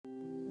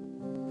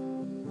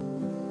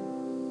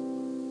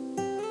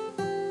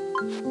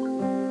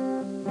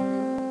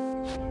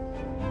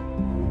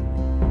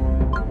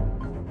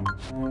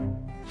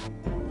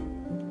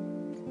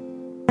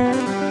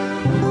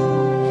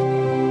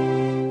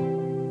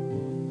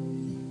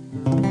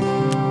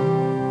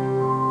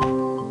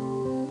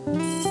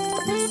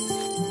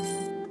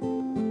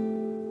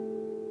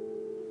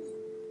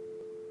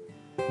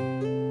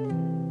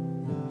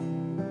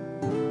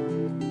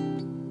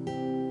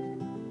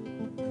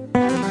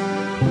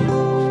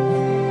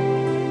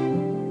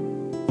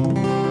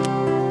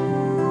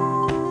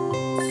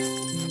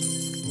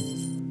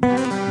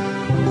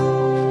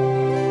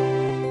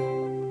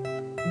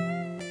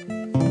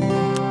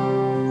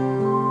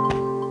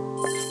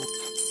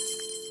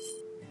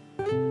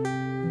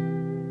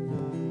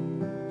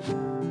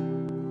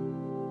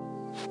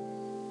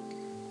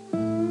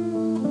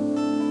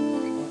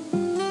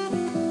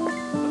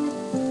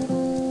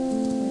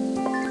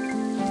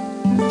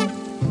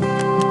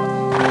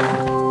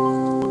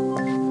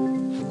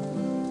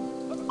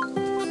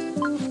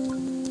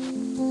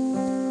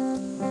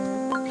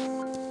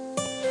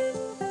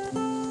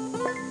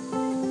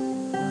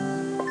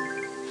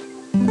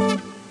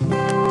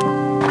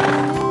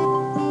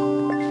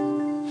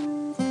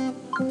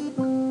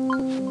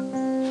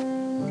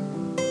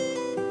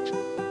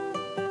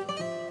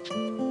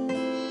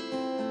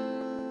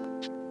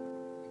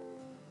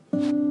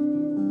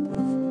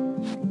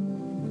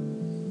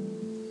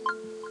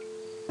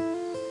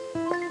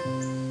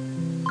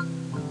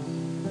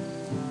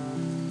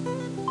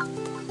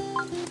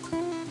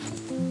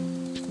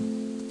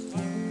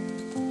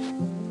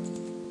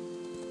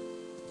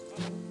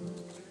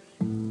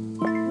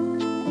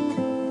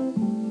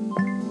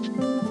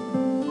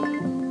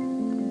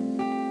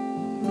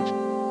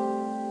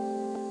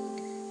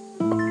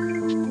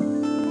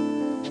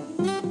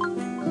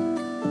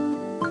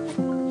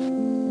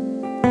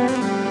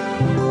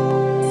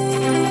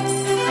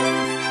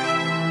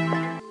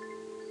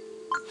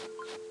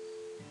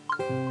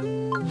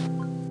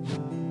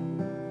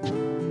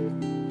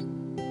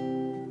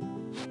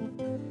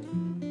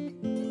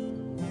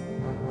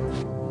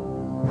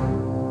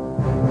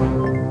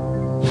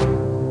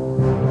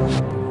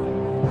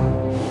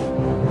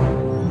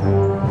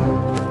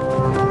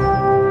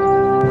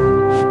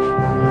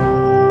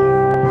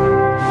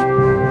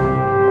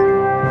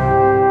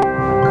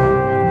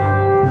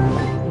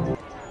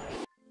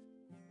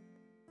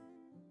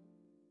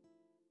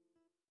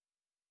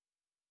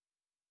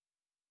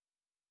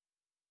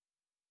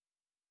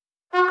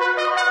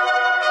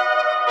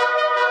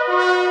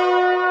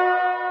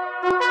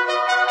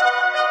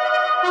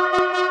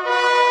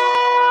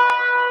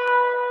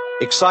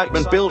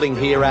Excitement building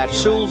here at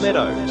Sewell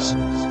Meadows.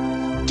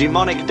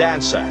 Demonic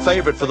Dancer,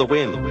 favourite for the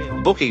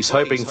win. Bookies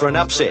hoping for an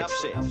upset.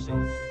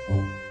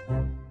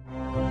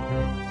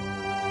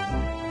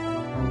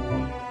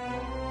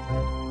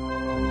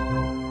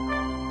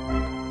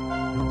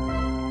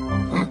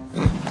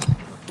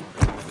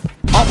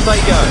 Off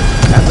they go,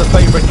 and the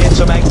favourite gets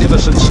a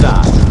magnificent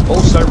start.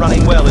 Also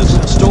running well is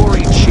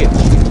Storied Ship.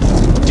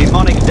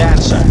 Demonic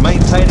Dancer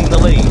maintaining the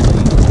lead.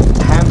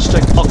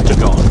 Hamster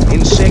Octagon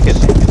in second.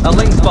 A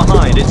length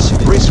behind, it's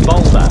Brisk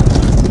Boulder.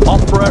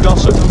 Opera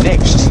Gossip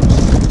next.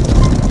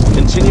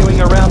 Continuing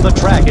around the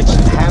track, it's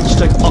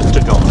Hamster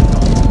Octagon.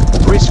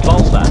 Brisk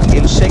Boulder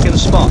in second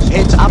spot.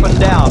 Heads up and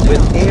down with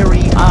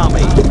Airy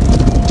Army.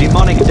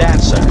 Demonic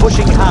Dancer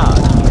pushing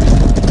hard.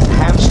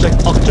 Hamster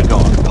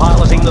Octagon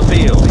piloting the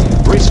field.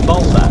 Brisk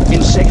Boulder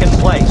in second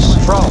place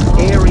from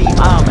Airy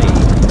Army.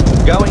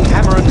 Going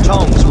hammer and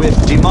tongs with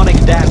Demonic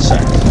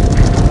Dancer.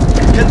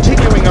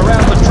 Continuing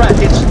around the track,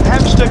 it's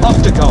Hamster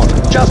Octagon.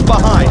 Just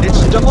behind,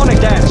 it's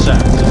Demonic Dancer.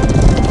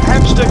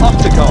 Hamster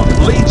Octagon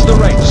leads the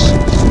race.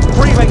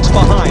 3 lengths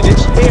behind,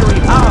 it's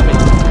Airy Army.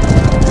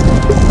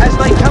 As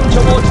they come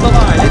towards the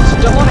line, it's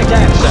Demonic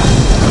Dancer.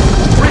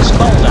 Brisk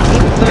Boulder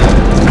in third.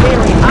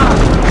 Airy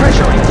Army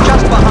pressuring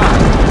just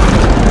behind.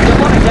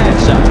 Demonic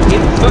Dancer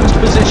in first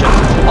position.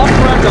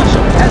 Opera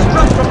Gossip has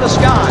dropped from the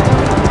sky.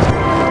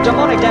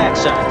 Demonic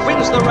Dancer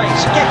wins the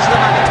race, gets the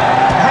money.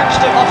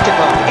 Hamster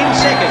Octagon in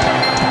second.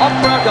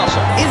 Opera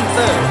Gossip in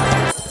third.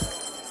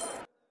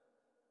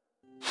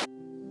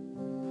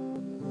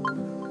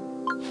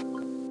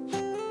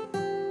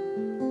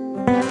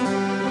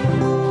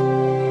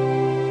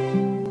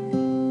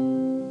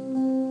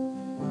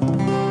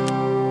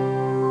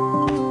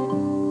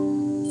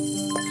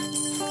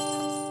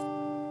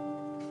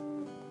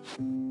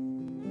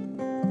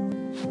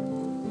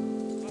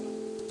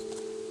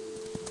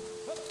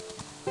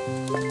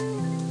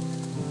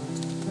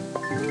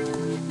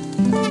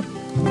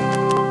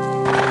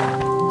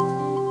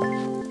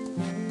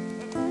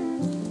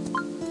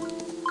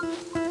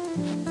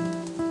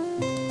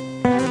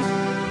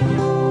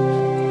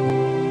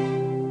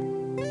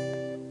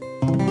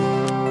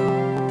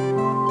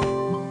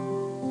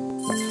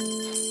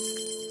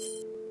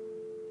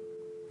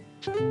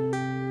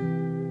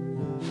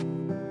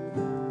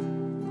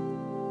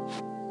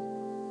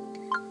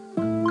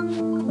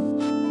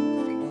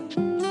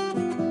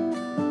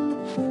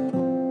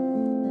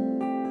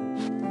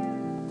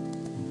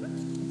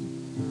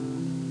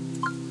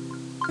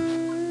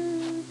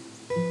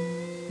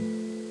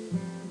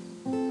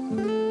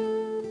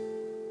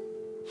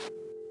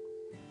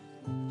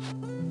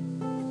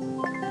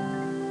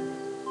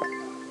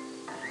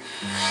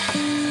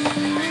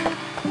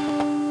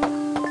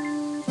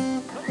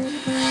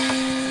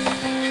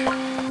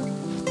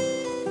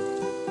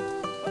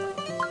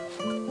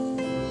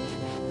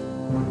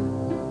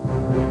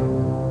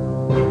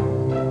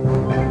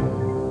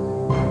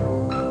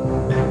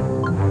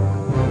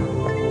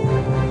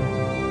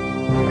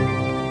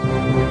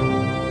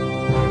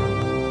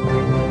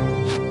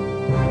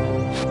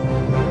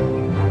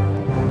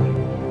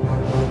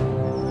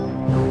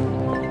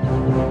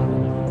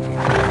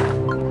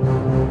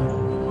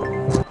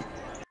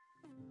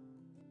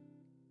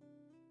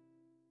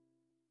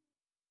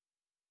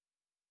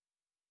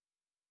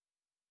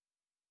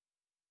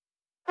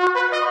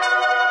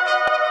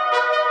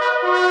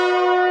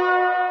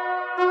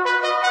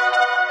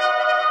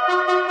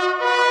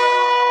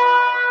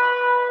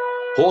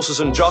 Horses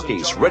and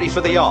jockeys ready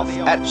for the off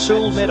at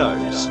Sewell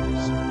Meadows.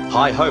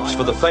 High hopes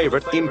for the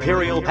favourite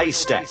Imperial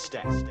Haystack.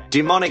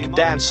 Demonic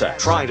Dancer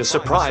trying to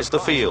surprise the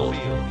field.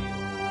 And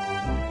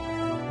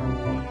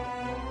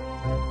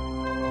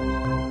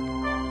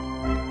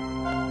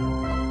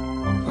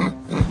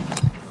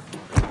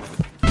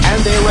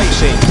they're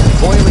racing.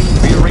 Boiling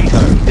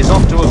Burrito is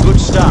off to a good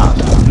start.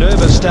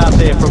 Nervous start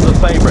there from the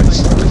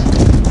favourites.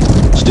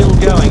 Still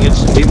going,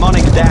 it's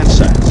Demonic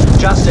Dancer,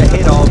 just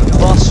ahead of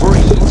Boss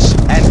Breeze,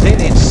 and then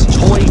it's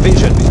Toy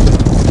Vision.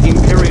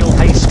 Imperial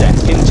Haystack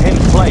in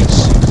 10th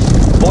place.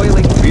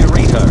 Boiling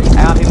Burrito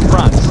out in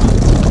front.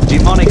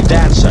 Demonic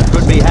Dancer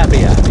could be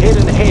happier. Head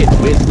and head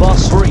with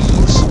Boss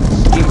Breeze.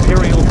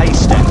 Imperial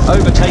Haystack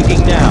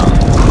overtaking now.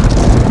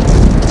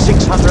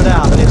 600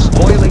 out and it's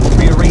Boiling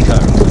Burrito.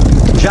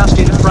 Just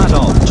in front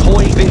of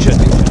Toy Vision.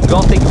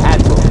 Gothic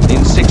Admiral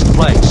in 6th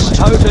place.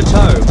 Toe to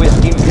toe with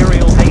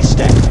Imperial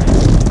Haystack.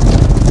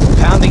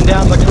 Pounding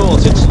down the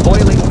course, it's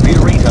Boiling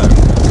Burrito.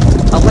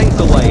 A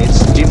length away,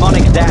 it's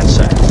Demonic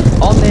Dancer.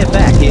 On their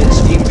back is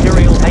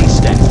Imperial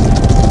Haystack.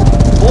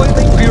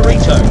 Boiling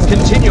Burrito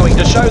continuing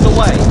to show the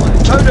way.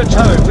 Toe to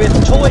toe with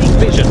Toy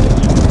Vision.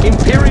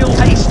 Imperial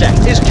Haystack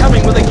is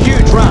coming with a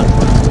huge run.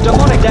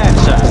 Demonic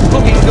Dancer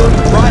looking good,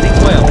 riding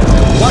well.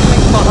 One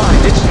length behind,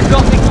 it's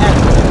Gothic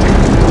Admiral.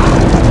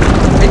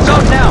 It's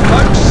on now,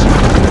 folks.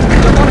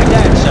 Demonic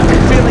Dancer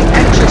feeling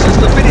anxious as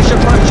the finish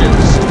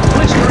approaches.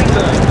 Blistering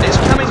Bird is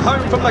coming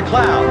home from the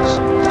clouds.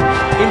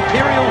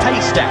 Imperial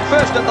Haystack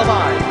first at the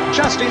line,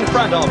 just in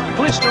front of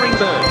Blistering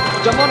Bird.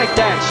 Demonic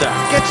Dancer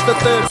gets the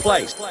 3rd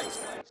place.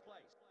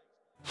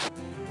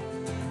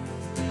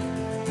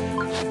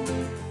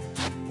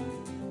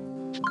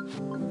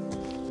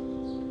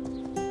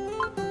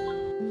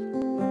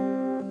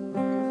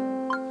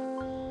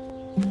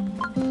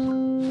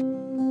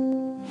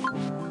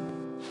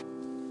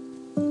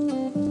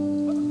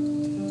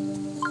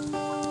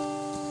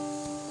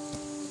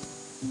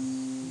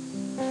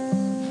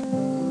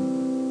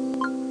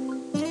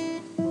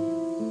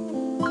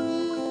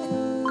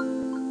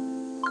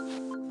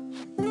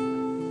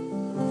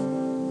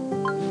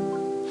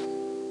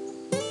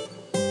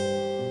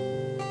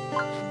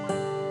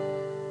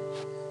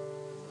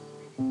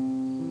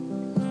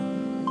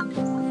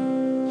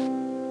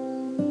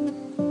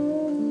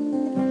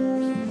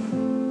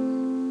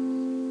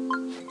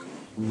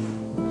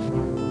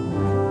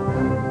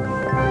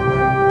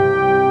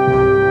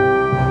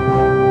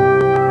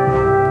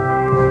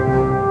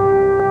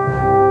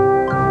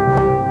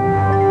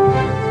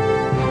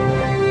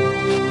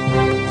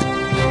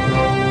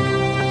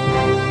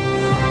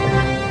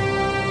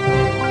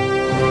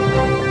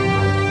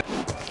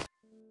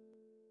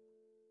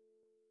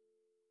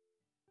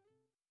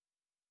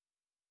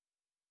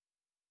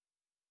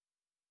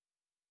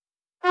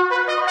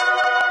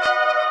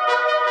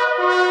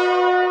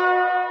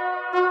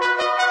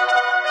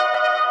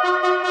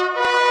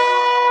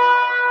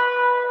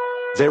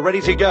 They're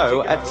ready to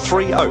go at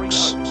 3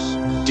 Oaks.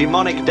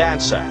 Demonic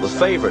Dancer, the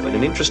favourite in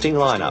an interesting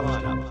lineup.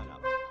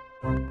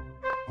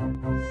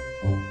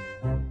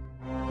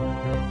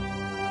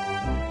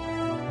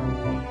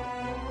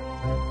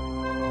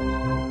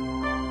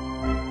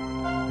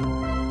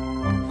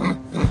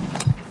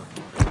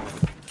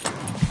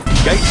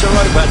 Gates are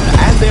open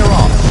and they're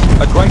off.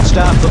 A great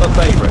start for the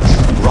favourites.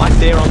 Right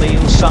there on the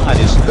inside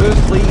is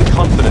Earthly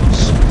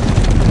Confidence.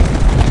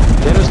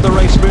 Then as the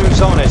race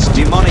moves on, it's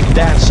Demonic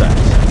Dancer.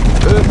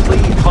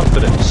 Earthly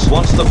Confidence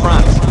wants the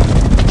front.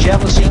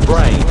 Jealousy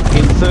Brain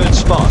in 3rd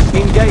spot,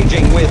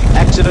 engaging with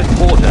Accident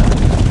Porter.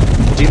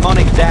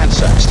 Demonic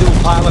Dancer still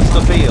pilots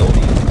the field.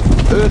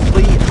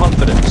 Earthly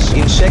Confidence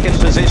in 2nd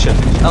position.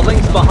 A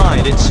length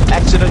behind, it's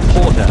Accident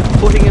Porter,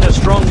 putting in a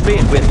strong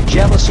bid with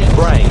Jealousy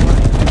Brain.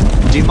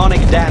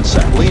 Demonic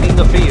Dancer leading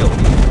the field.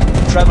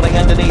 Travelling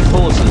underneath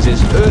horses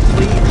is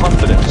Earthly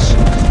Confidence,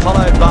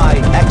 followed by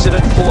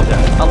Accident Porter.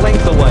 A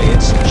length away,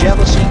 it's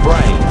Jealousy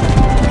Brain.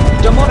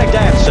 Demonic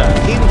Dancer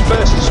in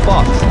 1st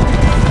spot.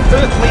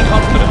 Earthly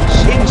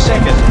Confidence in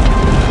 2nd.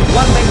 1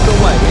 length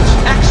away, it's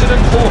Accident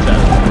Porter.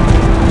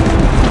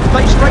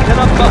 They straighten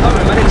up for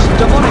home and it's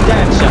Demonic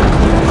Dancer.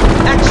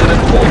 Accident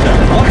Porter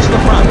wants the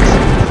front.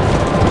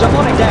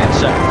 Demonic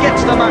Dancer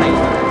gets the money.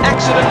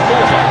 Accident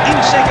Porter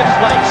in 2nd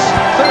place.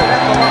 3rd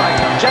at the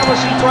line,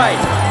 Jealousy Brain.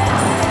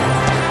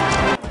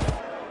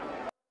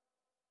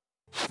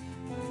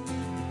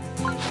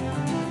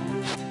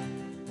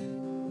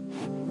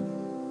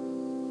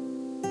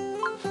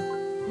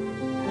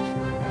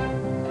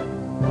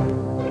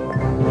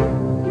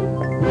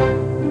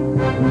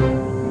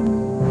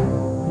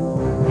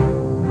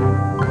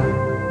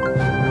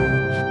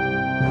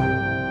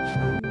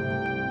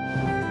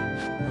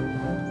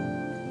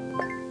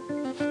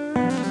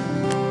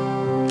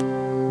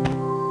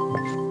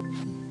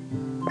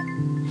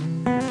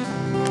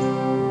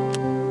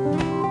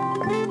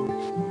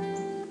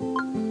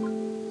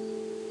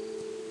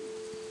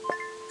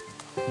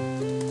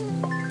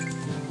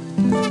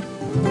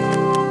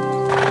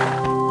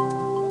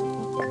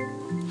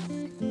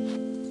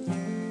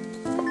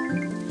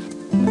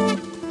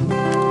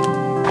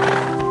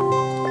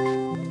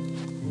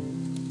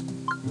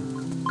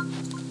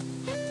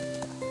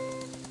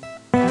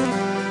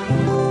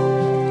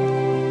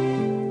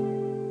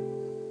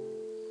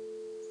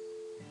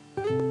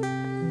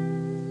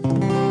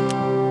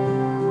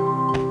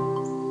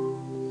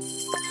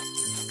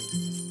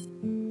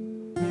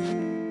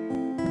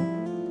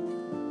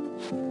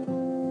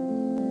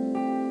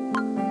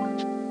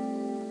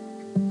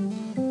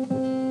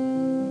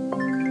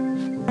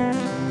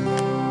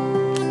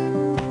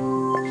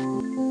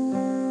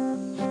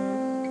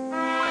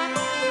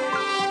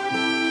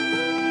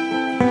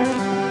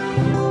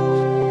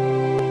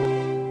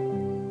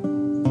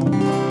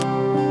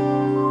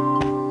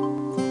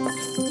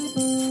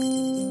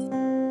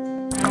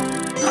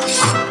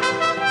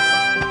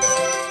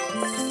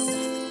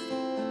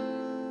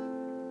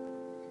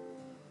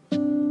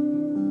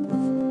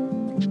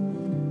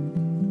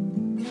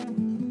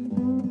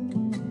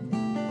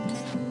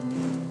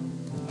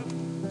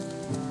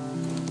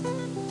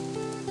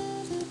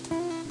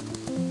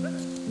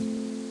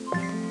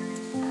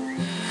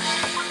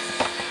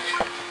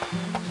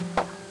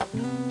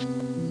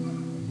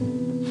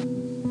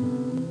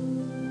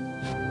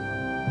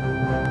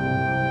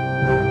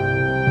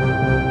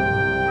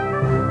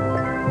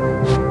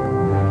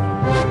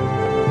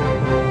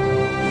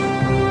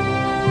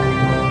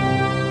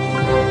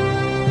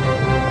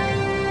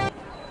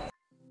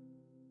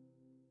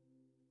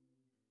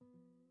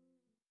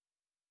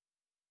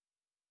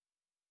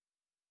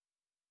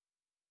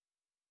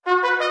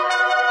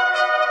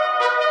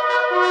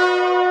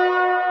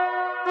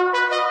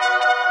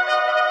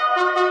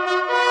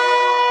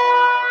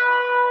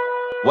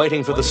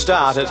 Waiting for the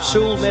start at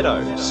Sewell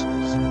Meadows.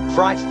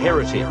 Fright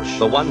Heritage,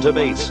 the one to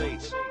beat.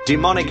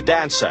 Demonic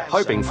Dancer,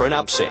 hoping for an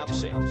upset.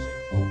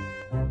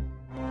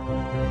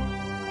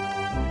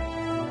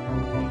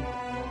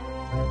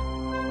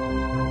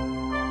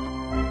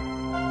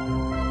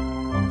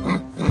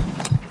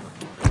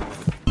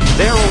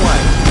 They're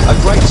away. A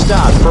great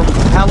start from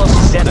Palace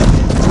Zenith.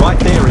 Right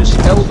there is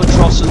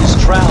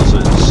Albatross's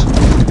Trousers.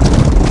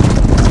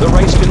 The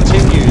race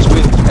continues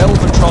with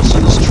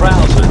Albatross's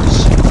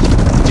Trousers.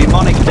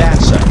 Demonic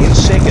Dancer in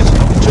second.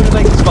 2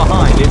 lengths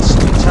behind, it's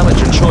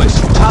Intelligent Choice.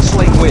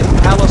 Tussling with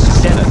Palace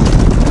Zenith.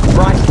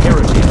 Fright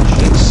Heritage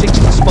in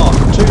 6th spot.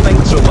 2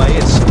 lengths away,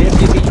 it's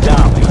Deputy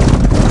Darling.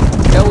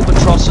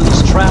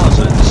 Albatross's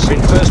Trousers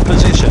in first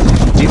position.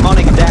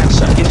 Demonic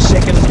Dancer in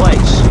second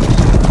place.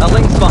 A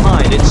length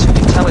behind, it's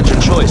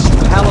Intelligent Choice.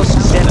 Palace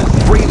Zenith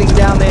breathing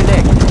down their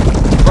neck.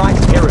 Fright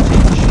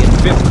Heritage in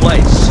 5th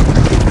place.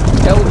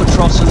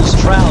 Albatross's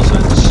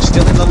Trousers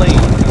still in the lead.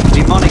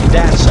 Demonic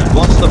Dancer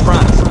wants the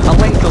front. A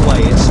length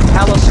away, it's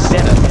Palace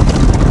Zenith.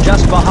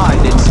 Just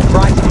behind, it's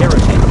Fright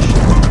Heritage.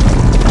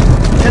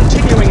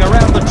 Continuing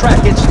around the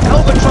track, it's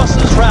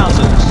Albatross's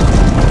Trousers.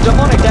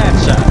 Demonic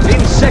Dancer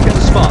in second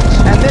spot,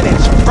 and then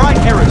it's Fright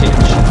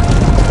Heritage.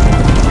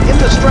 In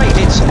the straight,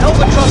 it's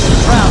Albatross's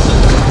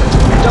Trousers.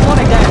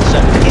 Demonic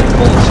Dancer in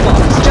 4th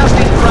spot, just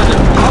in front of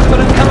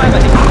Confident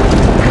Calamity.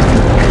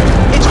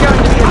 It's going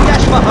to be a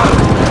dash for home.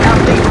 Our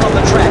leader on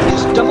the track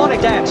is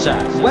Demonic Dancer,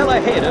 well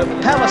ahead of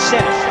Palace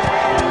Zenith.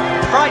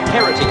 Fright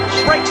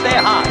Heritage breaks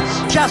their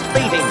hearts, just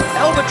beating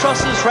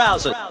Albatross's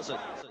Trousers.